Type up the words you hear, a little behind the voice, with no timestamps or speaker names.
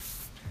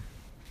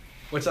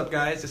What's up,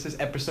 guys? This is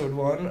episode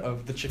 1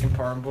 of the Chicken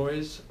Parm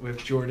Boys with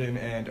Jordan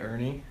and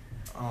Ernie.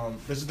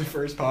 This is the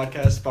first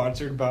podcast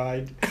sponsored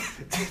by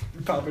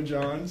Papa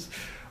John's.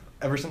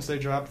 Ever since they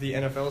dropped the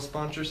NFL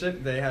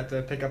sponsorship, they had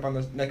to pick up on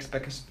the next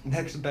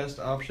best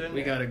option.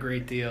 We got a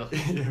great deal.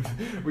 Yeah,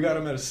 we got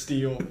them at a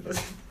steal.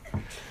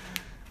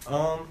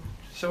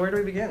 So where do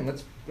we begin?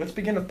 Let's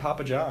begin with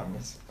Papa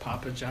John's.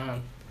 Papa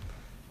John.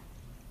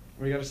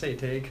 What do you got to say,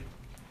 Take?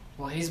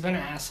 Well, he's been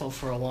an asshole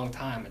for a long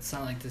time. It's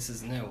not like this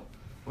is new.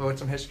 Well,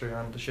 what's some history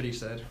on the shit he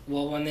said?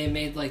 Well, when they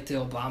made, like, the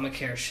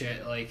Obamacare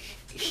shit, like,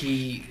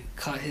 he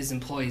cut his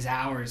employees'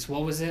 hours.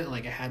 What was it?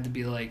 Like, it had to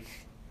be, like,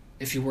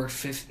 if you work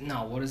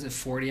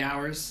 40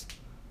 hours?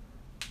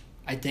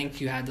 I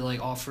think you had to, like,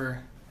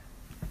 offer...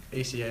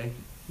 ACA.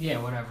 Yeah,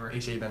 whatever.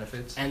 ACA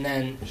benefits. And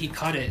then he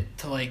cut it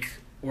to, like,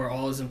 where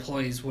all his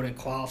employees wouldn't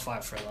qualify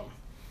for them.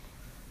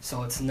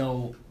 So it's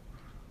no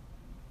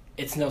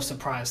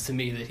surprise to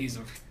me that he's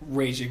a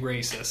raging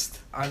racist.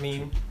 I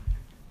mean...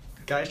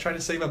 Guy's trying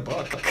to save a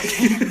buck.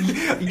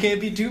 You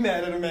can't be too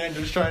mad at a man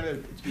just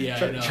trying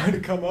to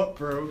come up,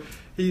 bro.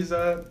 He's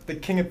the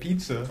king of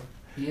pizza.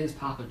 He is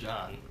Papa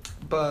John.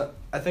 But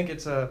I think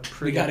it's a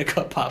pretty... We gotta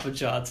cut Papa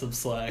John some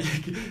slack.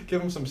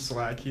 Give him some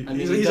slack.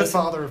 He's a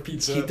father of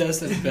pizza. He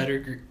does have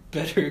better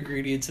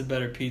ingredients and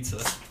better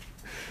pizza.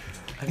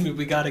 I mean,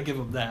 we gotta give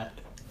him that.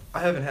 I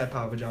haven't had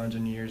Papa John's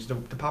in years. The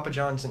Papa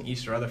John's in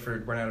East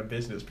Rutherford went out of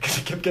business because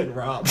it kept getting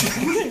robbed.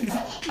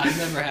 I've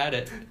never had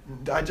it.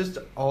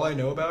 All I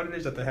know about it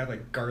is that they have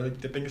like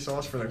garlic dipping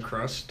sauce for their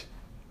crust,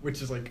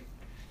 which is like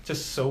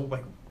just so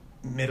like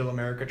middle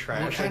America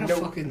trash. What kind of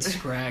fucking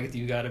scrag do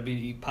you gotta be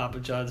to eat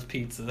Papa John's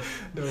pizza?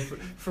 No,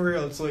 for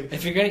real, it's like...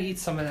 If you're gonna eat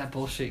some of that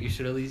bullshit, you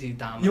should at least eat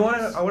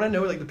Domino's. I wanna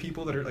know like the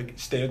people that are like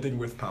standing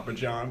with Papa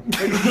John.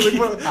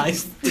 I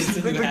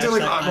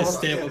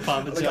stand with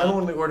Papa John. I'm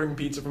only ordering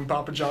pizza from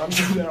Papa John's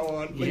from now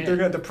on. Like they're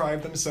gonna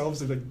deprive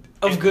themselves of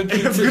good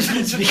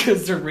pizza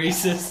because they're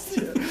racist.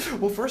 Yeah.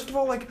 Well, first of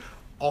all, like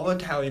all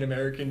Italian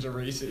Americans are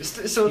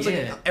racist, so it's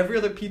like every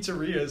other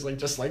pizzeria is like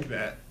just like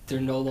that.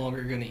 They're no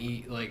longer gonna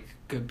eat like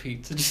good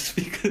pizza just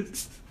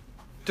because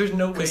there's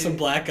no way some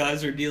black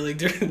guys are kneeling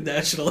during the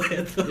national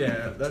anthem.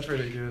 Yeah, that's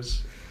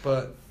ridiculous.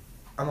 But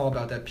I'm all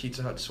about that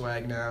Pizza Hut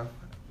swag now.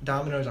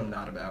 Domino's I'm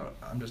not about.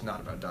 I'm just not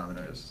about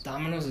Domino's.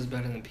 Domino's is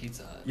better than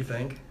Pizza Hut. You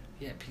think?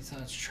 Yeah, Pizza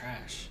Hut's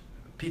trash.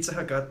 Pizza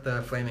Hut got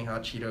the Flaming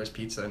Hot Cheetos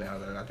pizza now,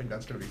 though. I think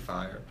that's gonna be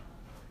fire.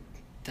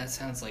 That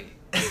sounds like...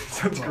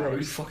 Sounds gross. Are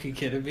you fucking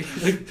kidding me?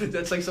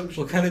 That's like some...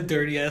 What kind of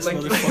dirty-ass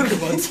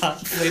motherfucker wants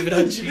hot Flamin'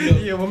 Hot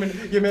Cheetos?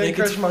 Yeah, your man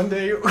Crush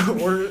Monday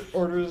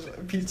orders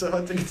Pizza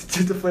Hut to get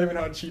the Flamin'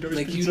 Hot Cheetos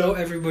like, pizza. you know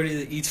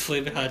everybody that eats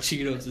Flamin' Hot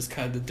Cheetos is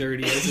kind of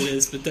dirty as it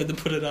is, but then to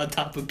put it on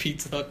top of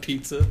Pizza Hut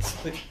pizza,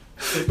 it's like...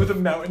 With a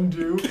Mountain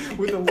Dew,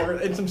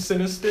 and some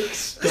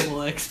Cinnasticks. Double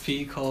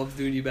XP Call of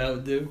Duty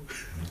Mountain Dew.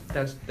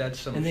 That's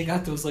some... And they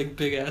got those, like,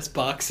 big-ass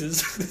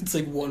boxes. It's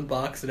like one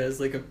box that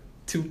has, like,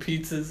 2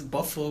 pizzas,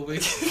 buffalo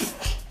wings.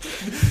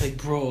 Like,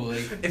 bro,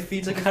 like, it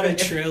feeds what kind of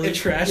trailer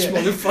trash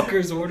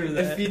motherfuckers order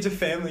that? It feeds a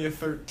family of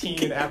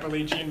 13 in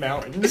Appalachian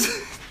Mountains.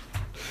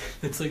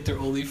 It's like their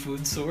only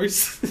food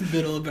source in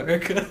Middle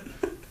America.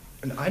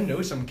 And I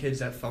know some kids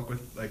that fuck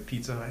with like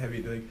Pizza Hut heavy.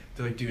 They're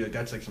like, dude, like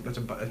that's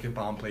a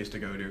bomb place to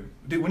go to.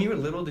 Dude, when you were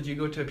little, did you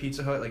go to a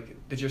Pizza Hut?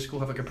 Like, did your school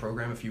have like a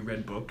program if you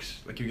read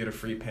books, like you get a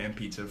free pan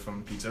pizza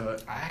from Pizza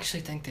Hut? I actually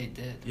think they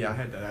did. Yeah, I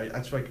had that.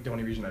 That's like the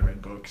only reason I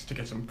read books, to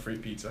get some free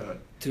Pizza Hut.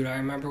 Dude, I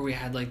remember we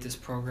had like this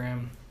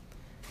program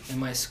in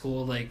my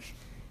school. Like,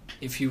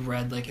 if you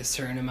read like a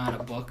certain amount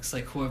of books,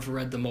 like whoever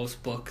read the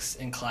most books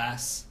in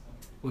class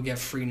would get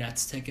free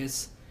Nets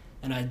tickets.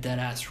 And I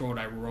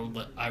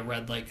I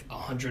read like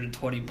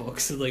 120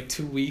 books in like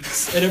 2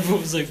 weeks, and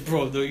everyone was like,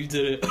 "Bro, no, you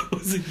did it." I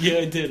was like, "Yeah,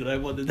 I did," and I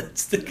won the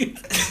Nets ticket.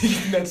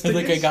 And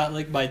like I got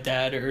like my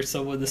dad or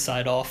someone to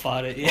sign off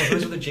on it. Yeah,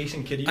 those are the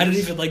Jason Kidd. I didn't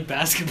even like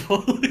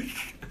basketball.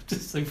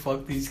 Just like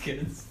fuck these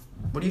kids.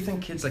 What do you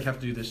think kids like have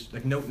to do this?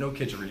 Like no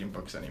kids are reading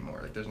books anymore.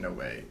 Like there's no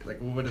way. Like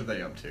what are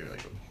they up to?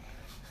 Like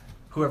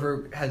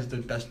whoever has the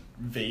best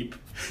vape,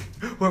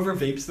 whoever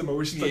vapes the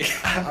most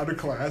out of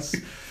class,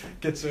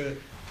 gets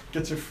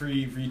a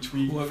free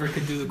retweet. Whoever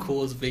can do the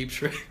coolest vape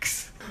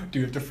tricks.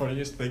 Dude, the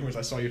funniest thing was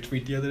I saw your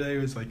tweet the other day.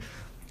 It was like,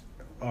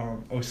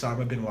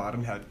 Osama bin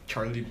Laden had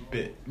Charlie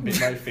bit my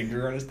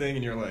finger on his thing,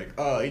 and you're like,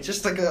 oh, he's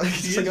just like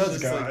us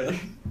guy.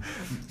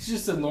 He's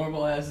just a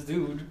normal ass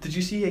dude. Did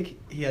you see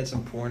he had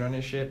some porn on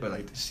his shit, but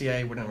like the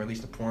CIA wouldn't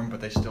release the porn,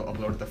 but they still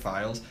uploaded the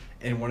files,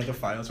 and one of the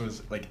files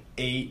was like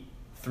 8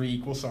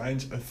 3 =,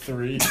 a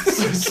 3.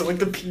 so like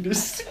the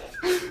penis.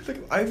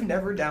 Like I've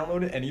never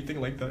downloaded anything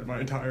like that in my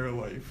entire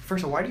life.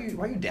 First of all, why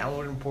are you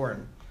downloading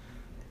porn?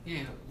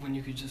 Yeah, when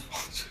you could just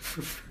watch it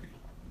for free.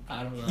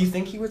 I don't know. You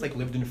think he was like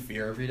lived in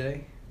fear every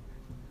day?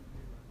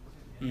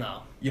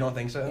 No. You don't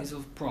think so?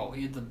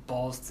 He had the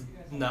balls to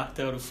knock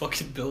down a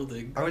fucking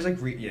building. I was like,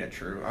 yeah,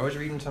 true. I was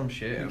reading some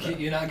shit.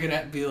 You're not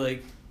gonna be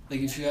like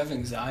if you have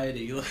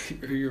anxiety, like,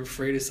 or you're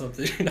afraid of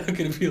something, you're not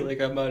gonna be like,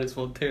 I might as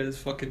well tear this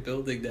fucking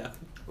building down.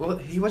 Well,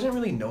 he wasn't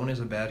really known as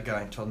a bad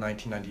guy until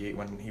 1998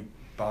 when he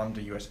bombed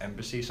the U.S.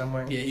 embassy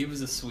somewhere. Yeah, he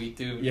was a sweet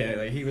dude. Yeah,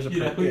 like he was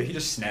Yeah. he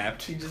just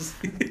snapped. He just.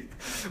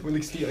 Well,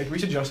 like we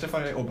should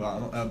justify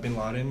Obama, Bin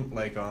Laden,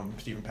 like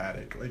Stephen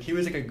Paddock. Like he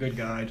was like a good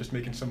guy, just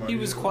making some money. He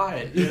was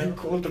quiet. Yeah,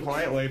 lived a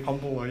quiet life,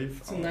 humble life.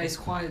 He's a nice,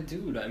 quiet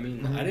dude. I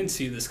mean, I didn't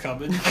see this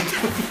coming.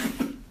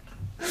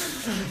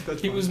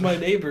 That's He fun. was my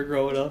neighbor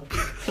growing up.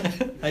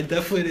 I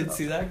definitely didn't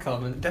see that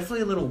coming.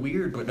 Definitely a little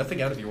weird, but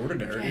nothing out of the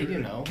ordinary. Yeah, you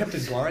know. Kept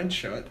his blinds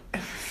shut.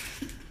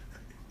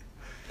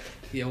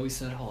 He always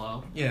said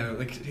hello. Yeah,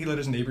 like he let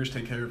his neighbors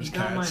take care of his He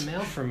got cats. my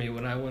mail for me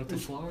when I went to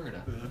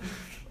Florida.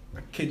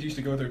 Kids used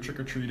to go there trick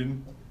or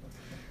treating.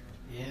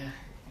 Yeah,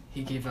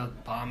 he gave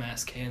out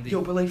bomb-ass candy.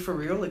 Yo, but like for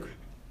real, like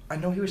I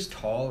know he was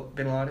tall,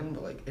 Bin Laden,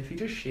 but like if he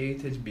just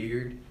shaved his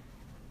beard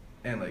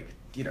and like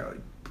you know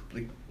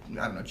like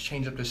I don't know,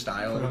 change up the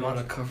style. Put him on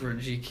a cover of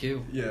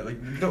GQ. Yeah, like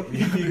no,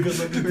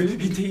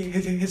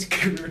 his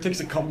career takes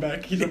a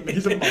comeback. He's a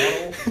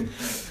model.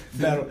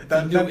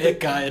 The new it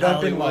guy in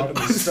that Bin Hollywood.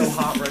 Laden is so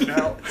hot right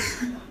now.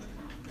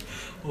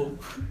 Oh,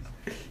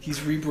 he's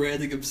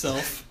rebranding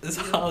himself as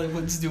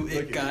Hollywood's new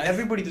Like, it guy.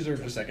 everybody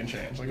deserves a second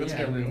chance. Like let's Yeah,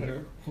 get I real mean,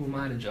 here. Who am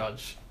I to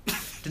judge?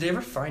 Did they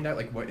ever find out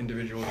like what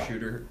individual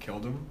shooter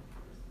killed him?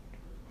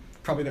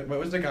 Probably that. What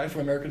was the guy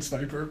from American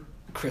Sniper?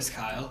 Chris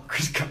Kyle.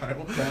 Chris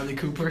Kyle. Bradley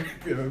Cooper.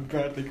 Yeah,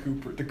 Bradley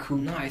Cooper. The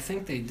Coop. No, I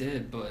think they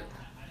did, but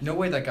No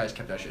way that guy's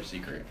kept that shit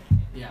secret.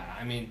 yeah,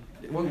 I mean,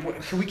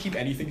 Can we keep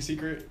anything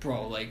secret?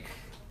 bro, like,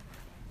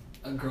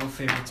 a girl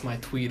favorites my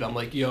tweet. I'm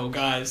like, yo,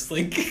 guys,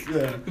 like,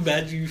 Yeah.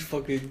 imagine you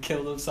fucking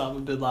killed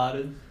Osama bin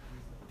Laden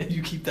and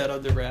you keep that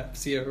under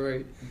wraps. Yeah,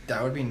 right.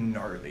 That would be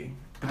gnarly.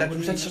 But I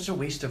wouldn't that's even- such a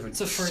waste of a It's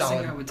the first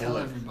solid thing I would tell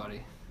bullet.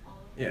 everybody.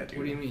 Yeah, dude.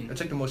 What do you mean?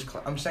 It's like the most.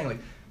 I'm saying like,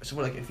 so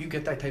like if you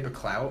get that type of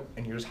clout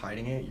and you're just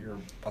hiding it, you're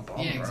a bum,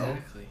 Yeah, bro.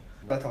 exactly.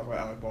 Let's talk about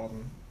Alec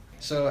Baldwin.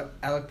 So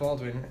Alec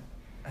Baldwin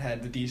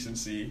had the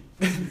decency.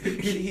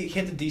 he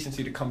had the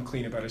decency to come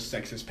clean about his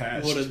sexist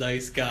past. What a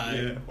nice guy.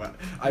 Yeah. Wow.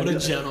 What a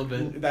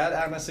gentleman. That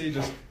honestly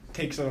just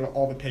takes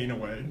all the pain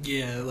away.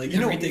 Yeah, like, You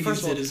know, everything he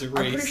first of all, did is I'm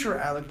pretty erased. sure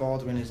Alec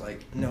Baldwin is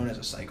like known as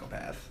a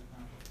psychopath.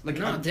 Like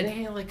No, I'm- didn't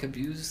he, like,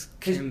 abuse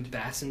His- Kim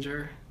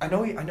Basinger? I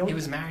know He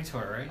was married to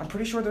her, right? I'm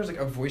pretty sure there's like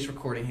a voice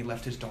recording he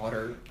left his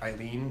daughter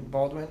Eileen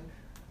Baldwin,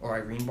 or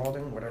Irene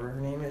Baldwin, whatever her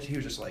name is. He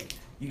was just like,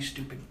 "You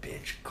stupid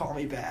bitch, call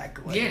me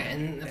back." Like, Yeah,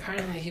 and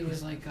apparently he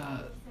was, like,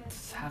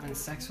 having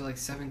sex with, like,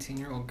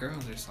 17-year-old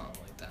girls or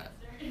something like that.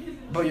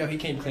 But yeah, he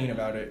came clean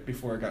about it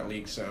before it got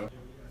leaked. So,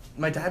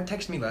 my dad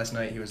texted me last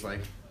night. He was like,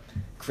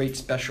 "Great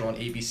special on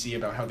ABC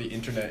about how the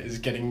internet is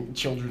getting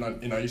children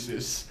in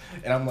ISIS,"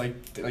 and I'm like,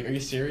 "Are you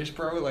serious,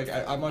 bro? Like,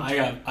 I'm on."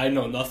 I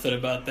know nothing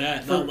about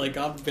that. For- Not like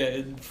I'm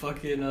betting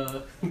fucking,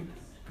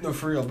 No,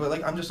 for real. But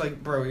like, I'm just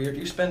like, bro,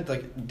 you spend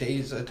like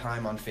days at a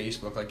time on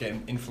Facebook, like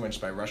getting influenced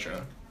by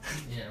Russia,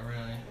 Yeah,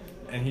 really.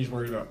 and he's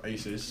worried about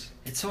ISIS.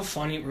 It's so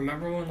funny.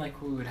 Remember when,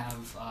 like, we would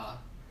have,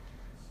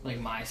 like,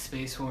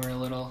 MySpace when we were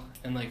little,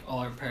 and, like, all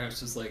our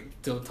parents was like,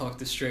 don't talk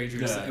to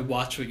strangers Yeah. and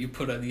watch what you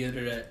put on the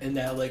internet, and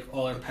now, like,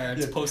 all our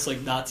parents Yeah. post,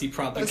 like, Nazi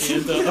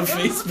propaganda on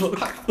Facebook.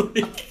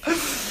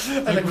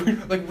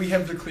 And like we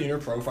have the cleaner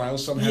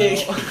profiles somehow. Yeah.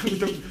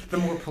 the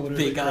more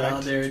politically They got correct.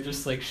 on there and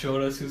just, like,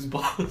 showed us who's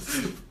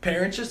boss.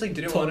 Parents just like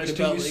didn't want us Talking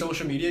to about, use like-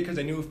 social media because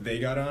they knew if they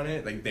got on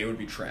it, like they would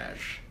be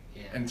trash.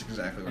 Yeah. And it's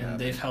exactly what And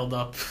happened. they've held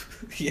up.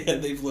 Yeah,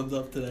 they've lived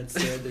up to that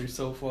standard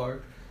so far.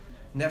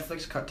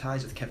 Netflix cut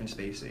ties with Kevin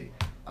Spacey.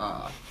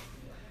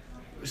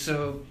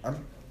 So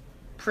I'm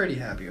pretty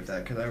happy with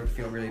that because I would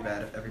feel really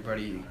bad if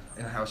everybody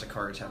in House of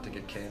Cards had to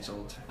get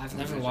canceled. I've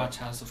never watched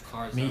House of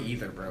Cards. Me though.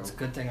 either, bro. It's a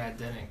good thing I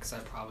didn't, because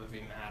I'd probably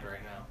be mad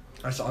right now.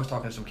 I was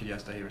talking to some kid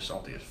yesterday. He was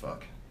salty as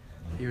fuck.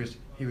 He was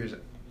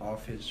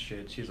off his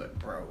shit. She was like,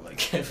 bro, like.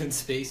 Kevin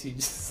Spacey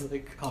just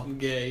like, I'm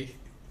gay.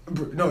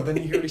 No, then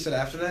you hear what he said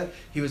after that?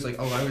 He was like,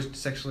 "Oh, I was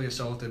sexually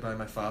assaulted by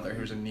my father,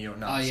 who was a Oh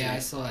neo-Nazi." yeah, I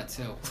saw that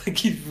too. Like,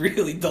 he's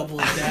really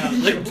doubling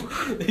down.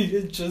 Like, he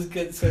didn't just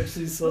get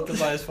sexually assaulted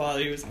by his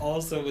father, he was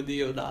also a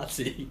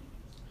neo-Nazi.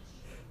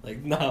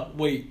 Like, nah,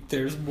 wait,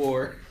 there's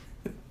more.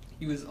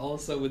 He was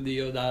also a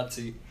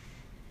neo-Nazi.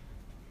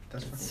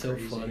 That's fucking So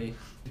crazy. funny.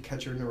 The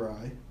Catcher in the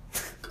Rye,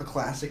 a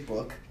classic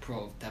book.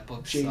 Bro, that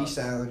book J.D. sucked.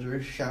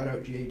 Salinger, shout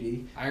out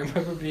J.D. I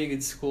remember being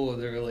in school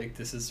and they were like,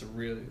 this is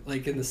really,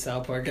 like in the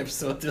South Park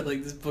episode, they're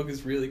like, this book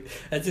is really,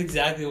 that's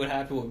exactly what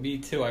happened with me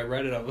too. I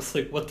read it, I was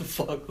like, what the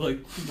fuck, like,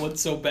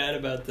 what's so bad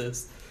about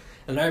this?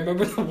 And I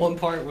remember the one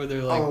part where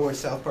they're like, Oh, what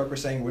South Park were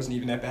saying wasn't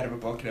even that bad of a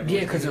book. And yeah,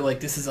 everyone's because they're like,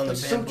 this is on the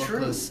That's banned so book true.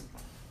 list.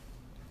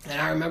 And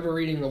I remember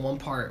reading the one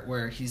part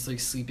where he's like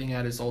sleeping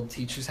at his old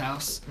teacher's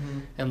house,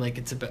 Mhm. and like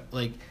it's about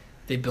like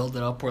they build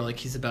it up where like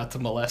he's about to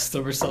molest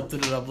them or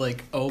something, and I'm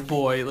like, oh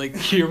boy, like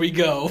here we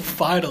go,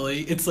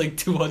 finally, it's like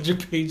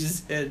 200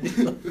 pages in,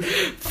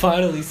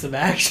 finally some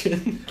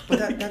action.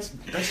 But that's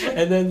like,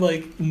 And then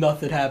like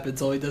nothing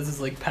happens. All he does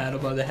is like pat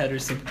him on the head or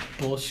some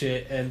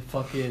bullshit, and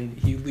fucking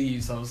he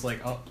leaves. I was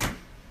like, oh,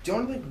 the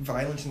only like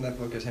violence in that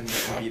book is him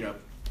getting beat up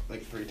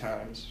like 3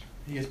 times.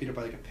 He gets beat up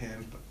by like a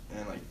pimp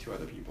and like 2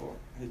 other people.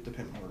 The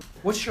pimp murder.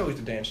 What shows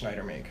did Dan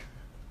Schneider make?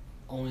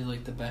 only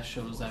like the best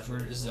shows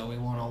ever. Zoe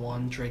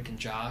 101, Drake and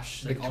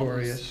Josh. Like,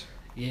 Victorious.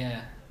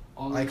 Yeah.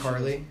 All those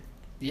iCarly. shows.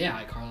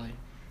 Yeah, iCarly.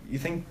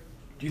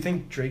 Do you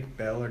think Drake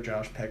Bell or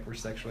Josh Peck were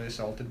sexually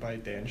assaulted by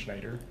Dan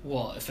Schneider?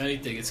 Well, if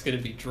anything, it's gonna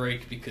be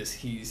Drake because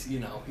he's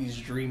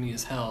dreamy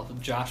as hell.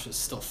 Josh is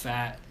still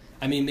fat.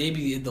 I mean,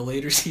 maybe in the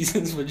later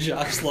seasons when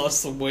Josh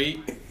lost some weight,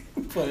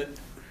 but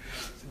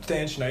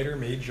Dan Schneider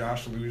made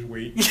Josh lose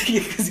weight.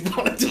 because he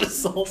wanted to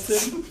assault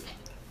him.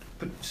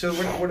 But so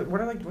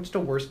what's the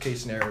worst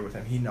case scenario with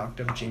him? He knocked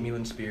up Jamie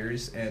Lynn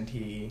Spears and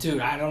he. Dude,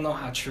 I don't know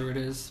how true it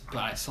is, but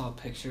I saw a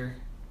picture,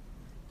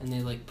 and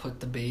they like put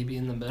the baby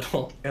in the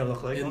middle. It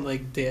looked like and him?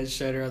 like Dan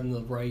Schneider on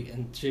the right,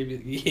 and Jamie.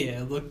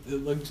 Yeah, it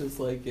looked just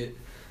like it.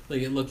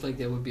 Like it looked like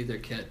that would be their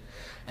kid,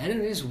 and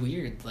it is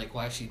weird like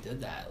why she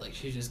did that. Like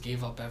she just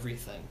gave up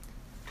everything.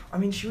 I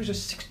mean, she was a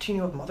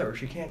 16-year-old mother.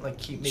 She can't like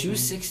keep making. She was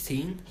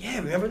 16. Yeah,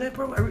 remember that,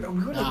 bro? We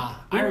were, like,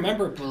 I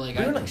remember, but like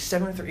we were in like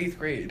 7th or 8th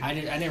grade. I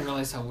didn't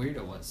realize how weird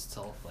it was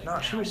till like. No,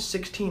 she was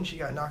 16. She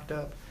got knocked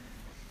up.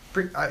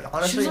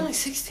 Honestly, she was only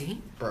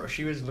 16. Bro,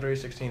 she was literally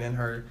 16, and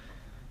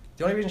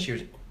the only reason she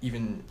was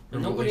even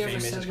remotely Nobody ever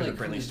famous is said because like of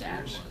who Britney his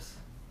dad Spears. was.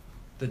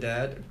 The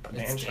dad,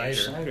 Dan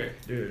Schneider.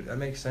 Dude, that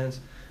makes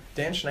sense.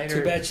 Dan Schneider.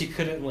 Too bad she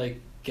couldn't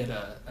like get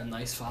a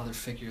nice father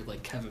figure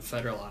like Kevin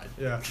Federline.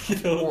 Yeah. You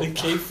know, like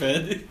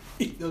K-Fed.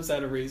 He knows how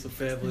to raise a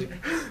family.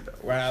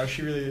 Wow,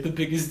 she really. The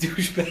biggest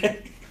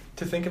douchebag.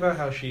 To think about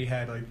how she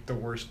had like the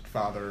worst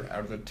father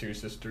out of the two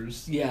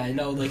sisters. Yeah, I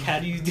know. Like, how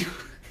do you do?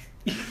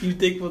 You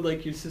think when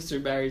like your sister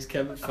marries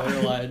Kevin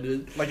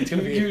Federline, like it's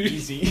gonna be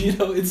easy. You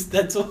know,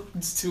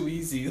 it's too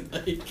easy.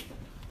 Like,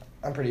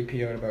 I'm pretty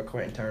PO'd about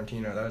Quentin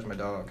Tarantino. That was my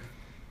dog.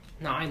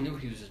 no, I knew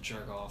he was a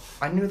jerk off.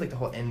 I knew like the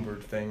whole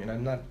N-word thing, and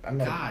I'm not.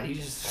 God,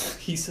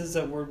 he says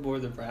that word more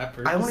than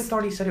rappers. I only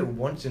thought he said it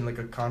once in like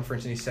a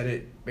conference, and he said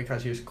it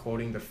because he was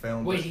quoting the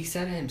film. Wait, he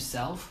said it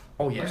himself?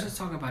 Oh I yeah. was just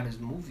talking about his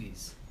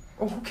movies.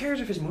 Oh, who cares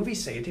if his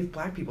movies say it? They have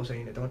black people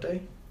saying it, don't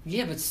they?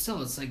 Yeah, but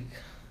still, it's like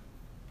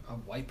a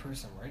white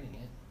person writing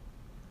it.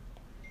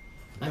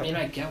 I No. mean,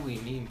 I get what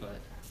you mean, but...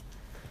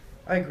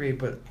 I agree,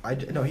 but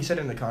no, he said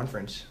it in the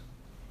conference.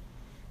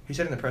 He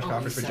said it in the press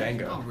conference for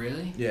Django. Oh,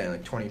 really? Yeah, in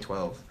like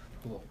 2012.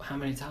 Well, how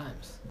many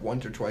times?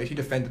 Once or twice. He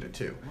defended it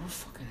too. What a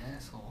fucking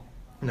asshole.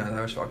 No,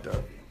 that was fucked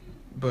up.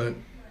 But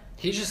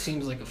He just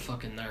seems like a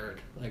fucking nerd.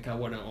 Like, I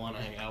wouldn't want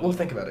to hang out well, with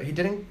think him. about it. He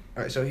didn't.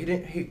 All right, so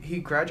he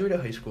graduated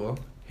high school.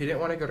 He didn't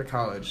want to go to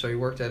college, so he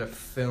worked at a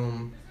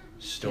film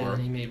store. Yeah,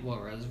 and he made,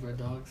 what, Reservoir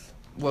Dogs?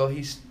 Well,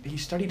 he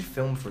studied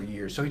film for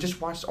years, so he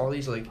just watched all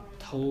these like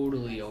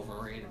Totally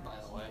overrated, by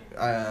the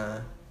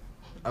way.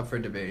 up for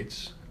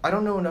debates. I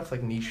don't know enough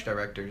like niche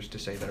directors to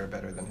say that are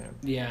better than him.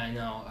 Yeah, I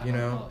know. I You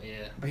don't know?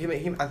 Yeah. But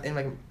and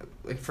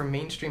like for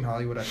mainstream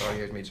Hollywood, I thought he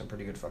has made some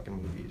pretty good fucking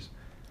movies.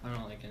 I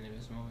don't like any of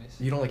his movies.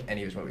 You don't like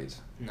any of his movies?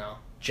 No.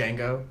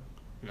 Django?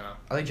 No.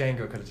 I like Django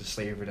because it's a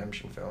slave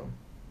redemption film.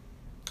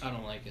 I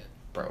don't like it.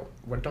 Bro,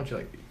 what don't you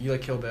like? You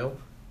like Kill Bill?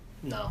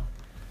 No.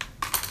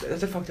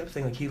 That's a fucked up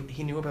thing. Like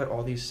he knew about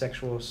all these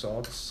sexual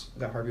assaults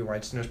that Harvey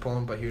Weinstein was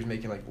pulling, but he was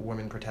making like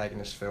women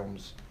protagonist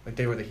films. Like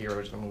they were the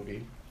heroes of the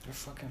movie. They're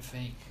fucking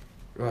fake.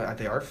 Well,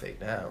 they are fake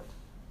now.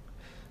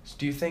 So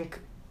do you think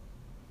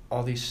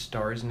all these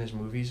stars in his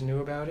movies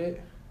knew about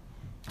it?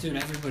 Dude,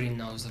 everybody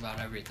knows about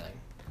everything.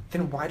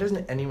 Then why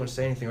doesn't anyone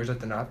say anything, or is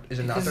it not Because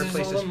their there's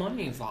place all to? the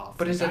money involved.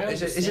 But Like,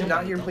 is it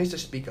not your place to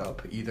speak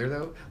up either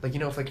though? Like you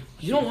know if like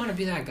You don't want to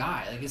be that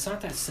guy. Like, it's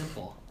not that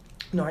simple.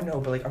 No, I know,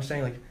 but like I'm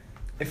saying like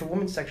if a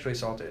woman's sexually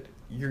assaulted,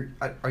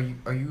 are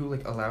you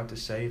like allowed to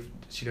say if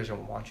she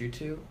doesn't want you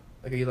to?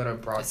 Like are you allowed to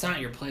broad? It's not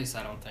your place,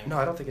 I don't think. No,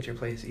 I don't think it's your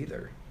place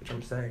either. Which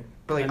I'm saying.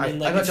 But like I mean,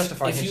 like I'm not if,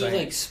 justifying if him you saying.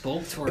 like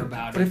spoke to her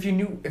about But it.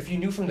 if you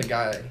knew from the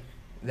guy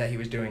that he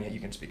was doing it, you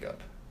can speak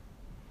up.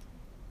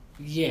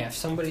 Yeah, if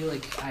somebody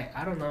like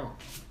I don't know.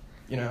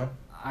 You know.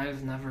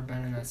 I've never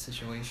been in that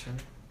situation.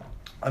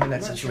 I'm in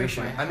that I'm not sure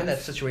situation. if I I'm in that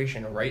have.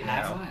 situation right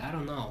Have now. I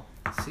don't know.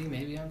 See,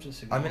 maybe I'm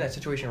just. I'm in that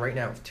situation right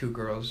now with two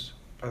girls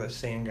by the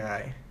same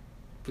guy.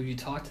 But you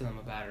talked to them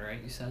about it, right?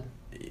 You said.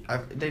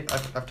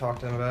 I've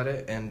talked to them about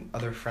it, and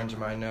other friends of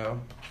mine know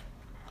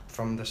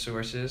from the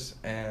sources,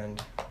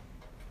 and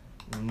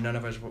none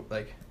of us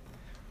like.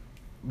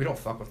 We don't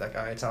fuck with that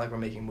guy. It's not like we're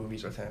making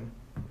movies with him.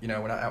 You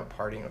know, we're not out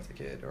partying with the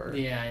kid or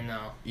Yeah, I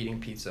know. eating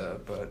pizza,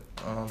 but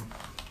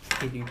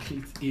Eating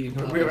pizza, eating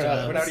Papa we're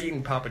John's. not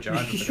eating Papa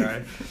John's with the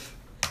guy.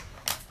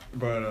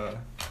 But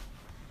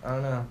I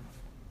don't know.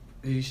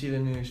 Did you see the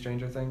new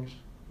Stranger Things?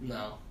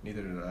 No,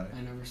 Neither did I.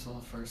 I never saw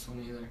the first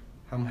one either.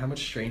 How much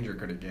stranger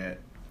could it get?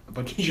 A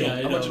bunch of Yeah, I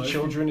a bunch know, of right?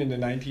 children in the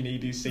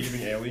 1980s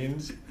saving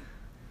aliens,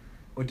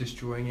 or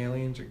destroying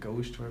aliens, or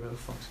ghosts, or whatever the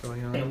fuck's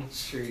going on. How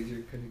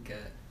stranger could it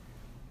get?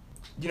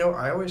 You know,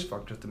 I always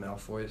fucked with the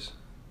Malfoys.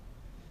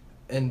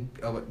 And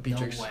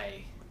Beatrix. No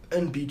way.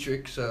 And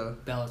Beatrix.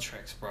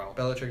 Bellatrix, bro.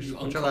 Bellatrix. You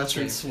What's her last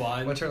name? uncultured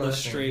swine. What's her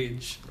last name?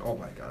 Lestrange. Oh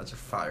my god, it's a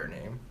fire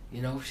name.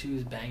 You know she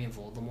was banging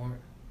Voldemort?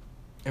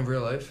 In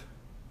real life?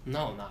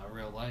 No, not in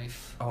real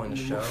life. Oh, in the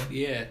show?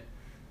 Yeah.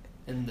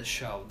 in the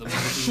show, the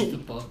movies, the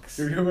books.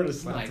 You're gonna Oh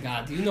slap my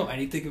god, do you know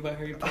anything about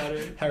Harry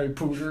Potter? Harry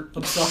Potter.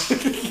 I'm sorry.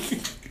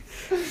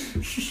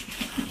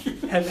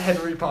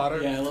 Henry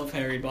Potter. Yeah, I love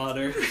Harry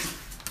Potter.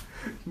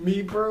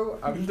 Me, bro.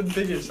 I'm the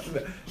biggest.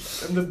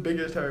 I'm the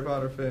biggest Harry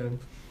Potter fan.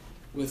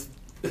 With,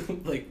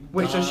 like.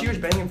 Wait, so she was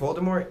banging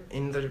Voldemort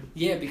in the.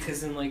 Yeah,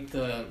 because in like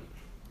the.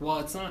 Well,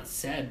 it's not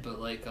said, but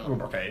like.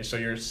 Okay, so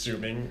you're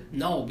assuming.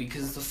 No,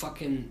 because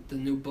the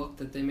new book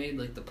that they made,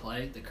 like the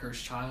play, The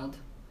Cursed Child,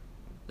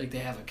 like they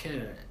have a kid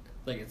in it.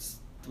 Like it's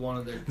one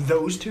of their.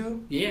 Those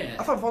two? Yeah.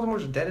 I thought Voldemort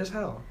was dead as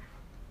hell.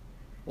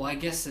 Well, I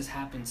guess this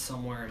happened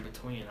somewhere in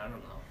between. I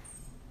don't know.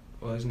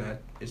 Well, isn't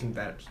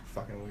that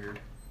fucking weird?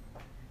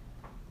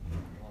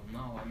 Well,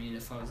 no. I mean,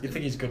 if I was. You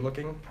think he's good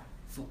looking?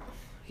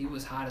 He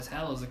was hot as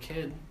hell as a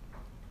kid.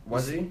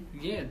 Was he?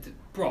 Yeah,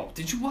 bro.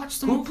 Did you watch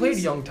the Who movies? played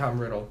young Tom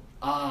Riddle?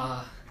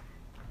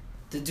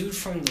 The dude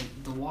from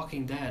the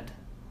Walking Dead.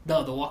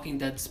 No, the Walking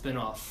Dead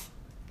spinoff.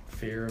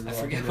 Fear of the I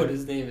Walking forget Dead. what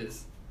his name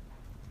is.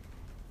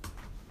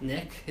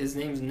 Nick. His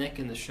name's Nick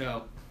in the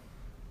show.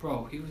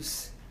 Bro, he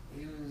was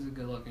a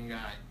good looking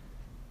guy.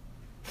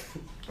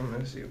 I'm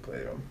gonna see who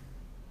played him.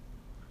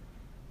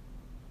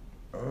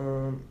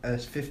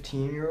 As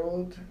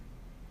 15-year-old.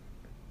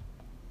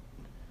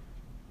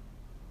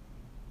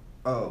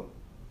 Oh,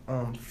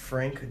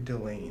 Frank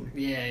Delane.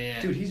 Yeah.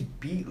 Dude, he's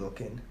beat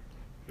looking.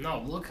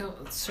 No,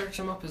 search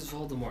him up as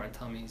Voldemort and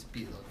tell me he's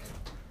beat looking.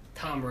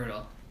 Tom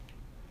Riddle.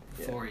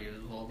 Before he was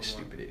Voldemort.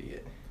 Stupid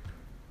idiot.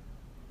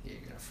 Yeah,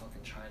 you're gonna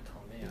fucking try and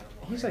tell me. I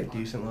don't know. He's like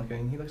decent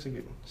looking. He looks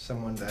like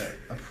someone that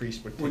a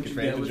priest would take What'd you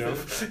get advantage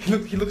with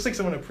of. He looks like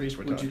someone a priest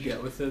would What'd touch. you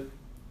get with it?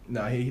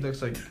 No, he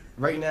looks like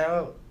right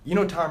now. You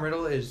know, Tom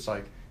Riddle is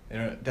like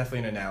definitely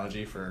an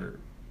analogy for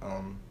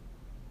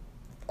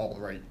all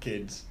right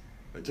kids,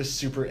 but just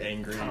super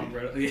angry. Tom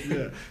Riddle,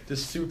 yeah.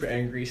 Just super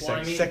angry, Well,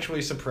 I mean-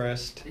 sexually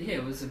suppressed. Yeah,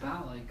 it was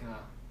about like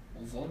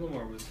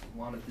Voldemort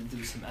wanted to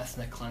do some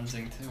ethnic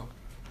cleansing too.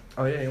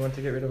 Oh yeah, he wanted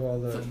to get rid of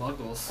all The the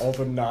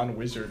Muggles.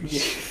 non-wizards.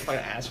 Yeah. Like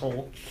an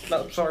asshole.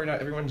 No, sorry,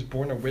 not everyone's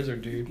born a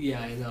wizard, dude. Yeah,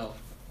 I know.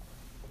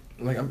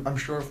 Like I'm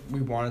sure if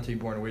we wanted to be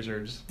born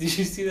wizards. Did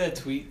you see that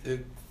tweet? The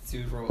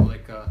dude wrote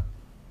like,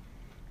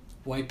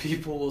 white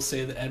people will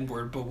say the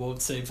N-word but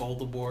won't say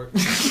Voldemort.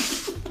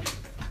 It's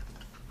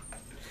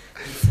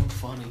so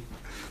funny.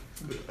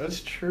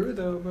 That's true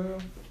though, bro.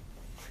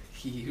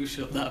 He who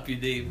shall not be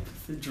named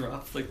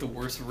dropped like the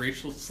worst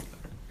racial slur.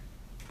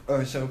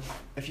 So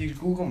if you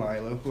Google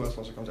Milo, who else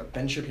also comes up?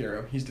 Ben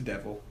Shapiro. He's the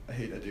devil. I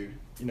hate that dude.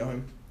 You know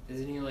him?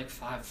 Isn't he like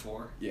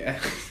 5'4"? Yeah.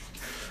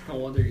 No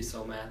wonder he's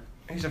so mad.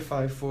 He's a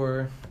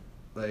 5'4",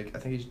 like I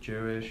think he's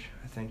Jewish.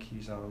 I think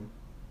he's an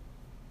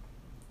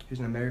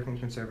American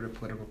conservative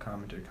political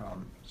commentator.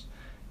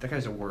 That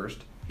guy's the worst.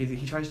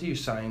 He tries to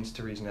use science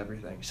to reason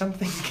everything. Some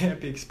things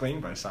can't be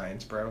explained by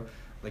science, bro.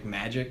 Like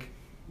magic.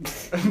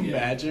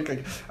 Magic.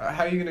 Like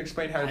how are you gonna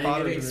explain Harry Potter? How are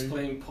you to gonna me?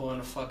 explain pulling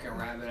a fucking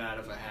rabbit out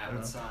of a hat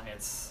with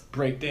science?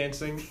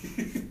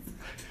 Breakdancing.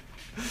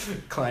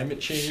 Climate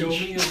change. Show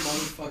me a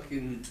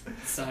motherfucking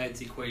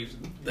science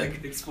equation that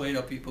can explain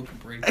how people can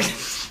break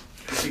dance.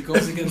 It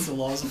goes against the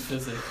laws of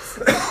physics.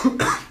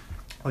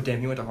 Oh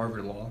damn, he went to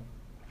Harvard Law.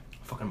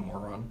 Fucking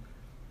moron.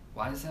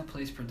 Why does that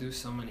place produce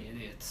so many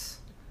idiots?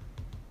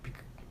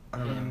 I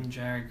don't know. Him,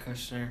 Jared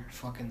Kushner,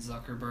 fucking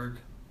Zuckerberg.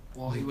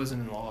 Well, he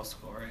wasn't in law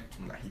school, right?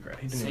 Nah, he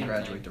didn't Same even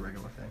graduate thing. the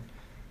regular thing.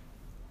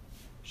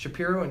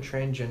 Shapiro and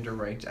transgender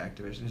rights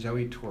activist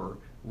Zoe Tor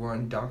were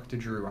on Dr.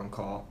 Drew on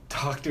call.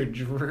 Dr.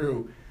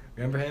 Drew.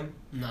 Remember him?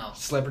 No.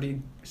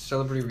 Celebrity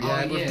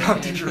Rehab Oh, with yeah,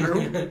 Dr. yeah.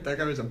 Drew. That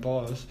guy was a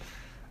boss.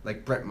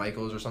 Like Brett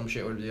Michaels or some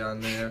shit would be on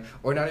there.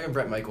 Or not even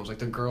Brett Michaels. Like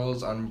the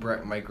girls on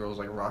Brett Michaels,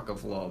 like Rock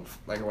of Love.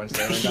 Like once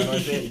they were done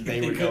with it,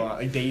 they would go out.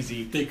 Like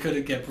Daisy. They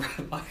couldn't get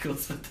Brett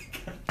Michaels, but they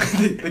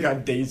got they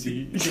got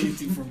Daisy.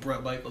 Daisy from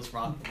Brett Michaels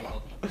Rock.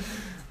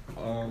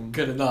 Well,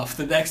 good enough.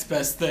 The next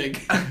best thing.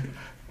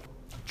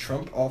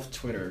 Trump off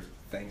Twitter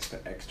thanks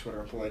to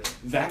ex-Twitter employee.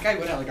 That guy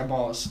went out like a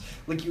boss.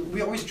 Like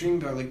we always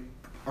dreamed about like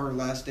our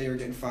last day or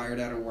getting fired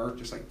out of work,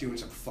 just like doing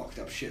some fucked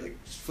up shit,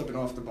 like just flipping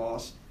off the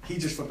boss. He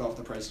just flipped off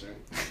the president.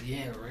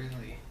 Yeah,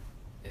 really.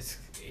 It's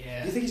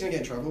yeah. You think he's gonna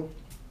get in trouble?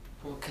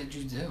 What could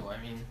you do? I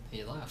mean,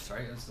 he left,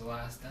 right? It was the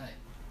last day.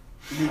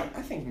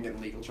 I think he can get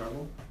in legal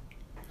trouble.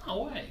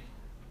 No way.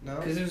 No?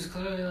 Because it was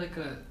clearly like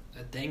a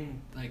thing,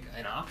 like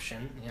an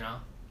option, you know.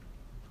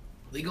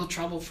 Legal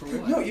trouble for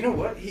what? No, you know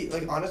what? He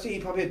like honestly, he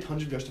probably had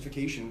tons of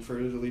justification for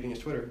deleting his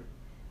Twitter.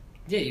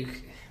 Yeah,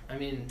 I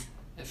mean,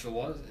 if it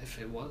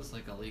was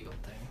like a legal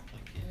thing,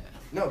 like yeah.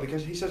 No,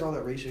 because he says all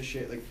that racist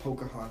shit like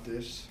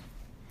Pocahontas.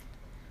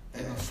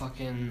 Yeah, but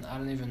fucking, I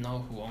don't even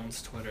know who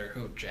owns Twitter.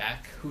 Who,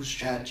 Jack? Who's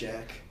Jack?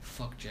 Jack.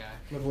 Fuck Jack.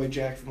 My boy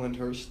Jack from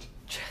Lyndhurst.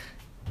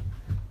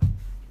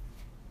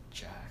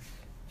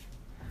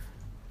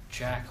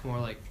 Jack, more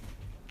like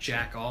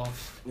jack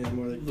off. Yeah,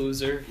 more like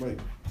Loser. more like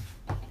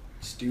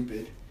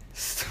stupid.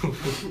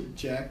 Stupid.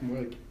 Jack, more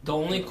like. The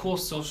only cool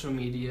social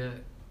media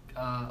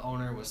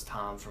owner was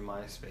Tom from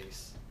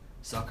MySpace.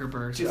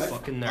 Zuckerberg's Dude, a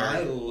fucking nerd.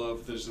 I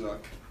love the Zuck.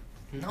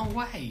 No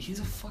way, he's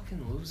a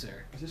fucking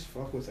loser. I just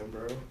fuck with him,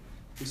 bro.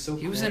 He's so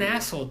He was an corny.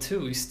 asshole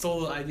too. He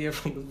stole the idea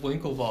from the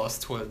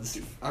Winklevoss twins.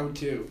 Dude, I would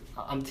too.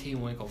 I'm Team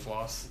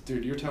Winklevoss.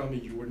 Dude, you're telling me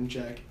you wouldn't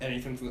jack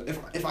anything from the...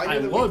 If I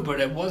knew would, but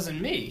it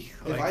wasn't me.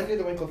 If I knew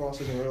the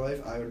Winklevosses in real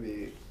life, I would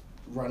be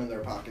running their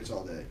pockets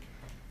all day.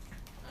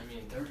 I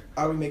mean,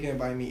 I would be making them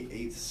buy me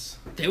eighths.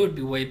 they would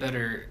be way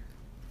better,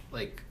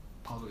 like,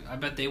 public. I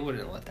bet they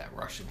wouldn't let that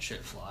Russian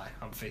shit fly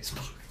on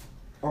Facebook.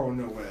 Oh,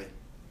 no way.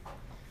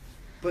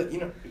 But, you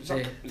know...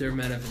 They're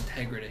men of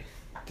integrity.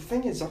 The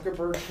thing is,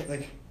 Zuckerberg,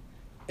 like...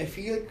 If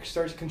he, like,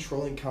 starts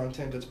controlling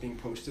content that's being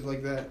posted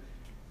like that,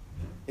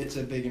 it's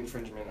a big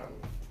infringement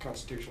on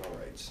constitutional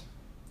rights.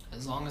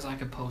 As long as I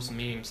can post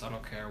memes, I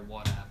don't care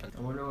what happens.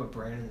 I wonder what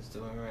Brandon's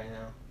doing right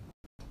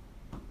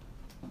now.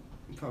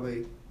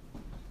 Probably...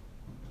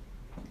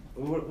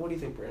 What do you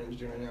think Brandon's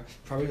doing right now?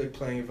 Probably, like,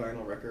 playing a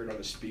vinyl record on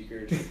a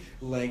speaker,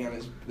 laying on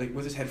his... Like,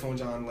 with his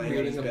headphones on, laying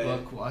on his Reading a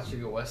bed. book,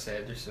 watching a Wes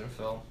Anderson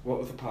film. What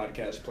with a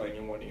podcast playing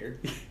in one ear?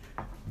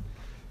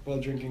 While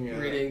drinking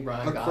Reading a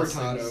Ryan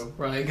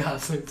cortado.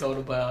 Gosling's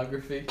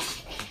autobiography.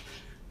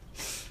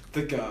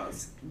 The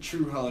Gods.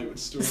 True Hollywood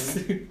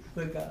Story.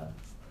 The Gods.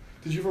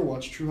 Did you ever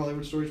watch True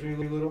Hollywood Stories when you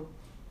were little?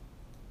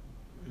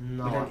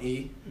 No, Like on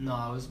E? no,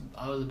 I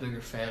was a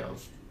bigger fan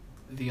of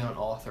The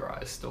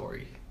Unauthorized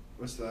Story.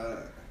 What's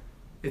that?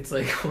 It's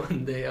like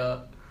when they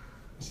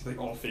It's like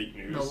all fake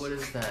news. no, what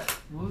is that?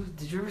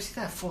 Did you ever see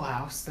that Full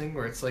House thing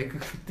where it's like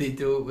they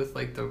do it with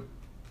like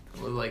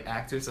with like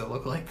actors that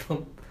look like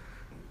them?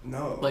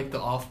 No. Like the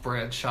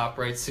off-brand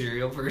ShopRite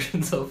cereal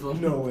versions of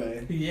them. No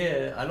way.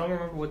 Yeah, I don't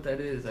remember what that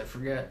is. I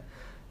forget.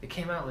 It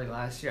came out like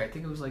last year. I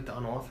think it was like The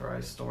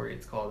Unauthorized Story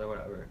it's called or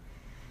whatever.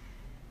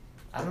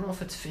 I don't know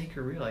if it's fake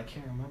or real. I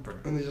can't remember.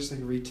 And they just like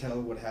retell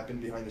what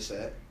happened behind the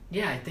set.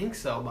 Yeah, I think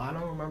so, but I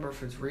don't remember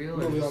if it's real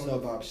Well, or we all just... know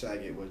Bob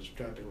Saget was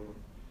dropping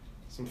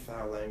some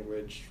foul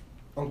language.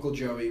 Uncle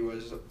Joey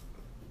was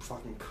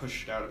fucking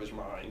cushed out of his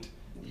mind.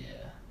 Yeah.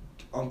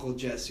 Uncle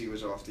Jesse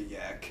was off the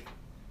yak.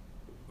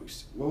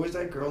 What was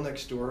that girl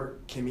next door?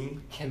 Kimmy?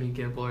 Kimmy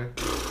Gibbler.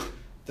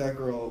 That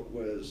girl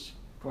was...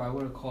 Bro, I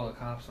would have called the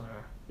cops on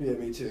her. Yeah,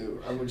 me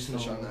too. I would She's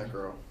snitch so on that annoying.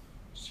 girl.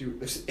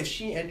 If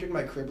she entered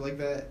my crib like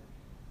that,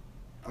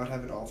 I would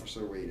have an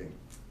officer waiting.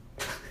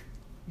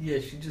 Yeah,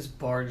 she just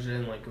barged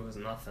in like it was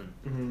nothing.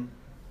 Mm-hmm.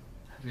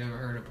 Have you ever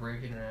heard of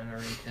breaking and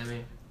entering,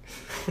 Kimmy?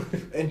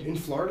 And in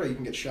Florida, you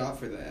can get shot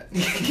for that.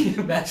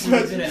 Imagine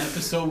there's an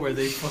episode where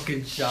they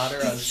fucking shot her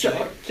on Shot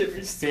set.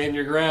 Kimmy. Stand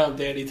your ground,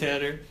 Danny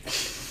Tanner.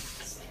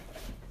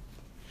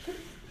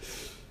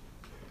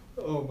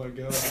 Oh my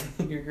god.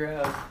 Your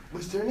ground.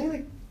 Was there any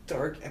like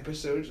dark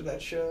episodes of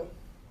that show?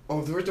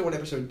 Oh, there was the one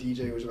episode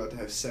DJ was about to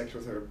have sex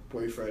with her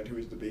boyfriend who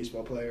was the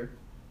baseball player.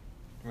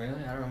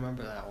 Really? I don't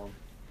remember that one.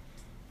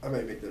 I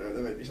might make that up.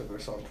 That might be something I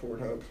saw on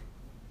Pornhub.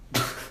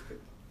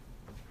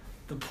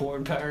 The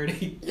porn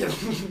parody. Yeah,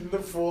 the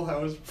Full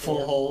House. Full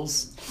porn.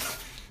 holes.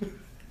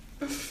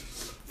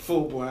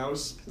 Full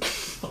blouse.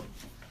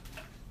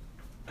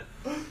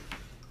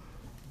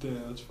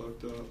 Damn, that's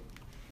fucked up.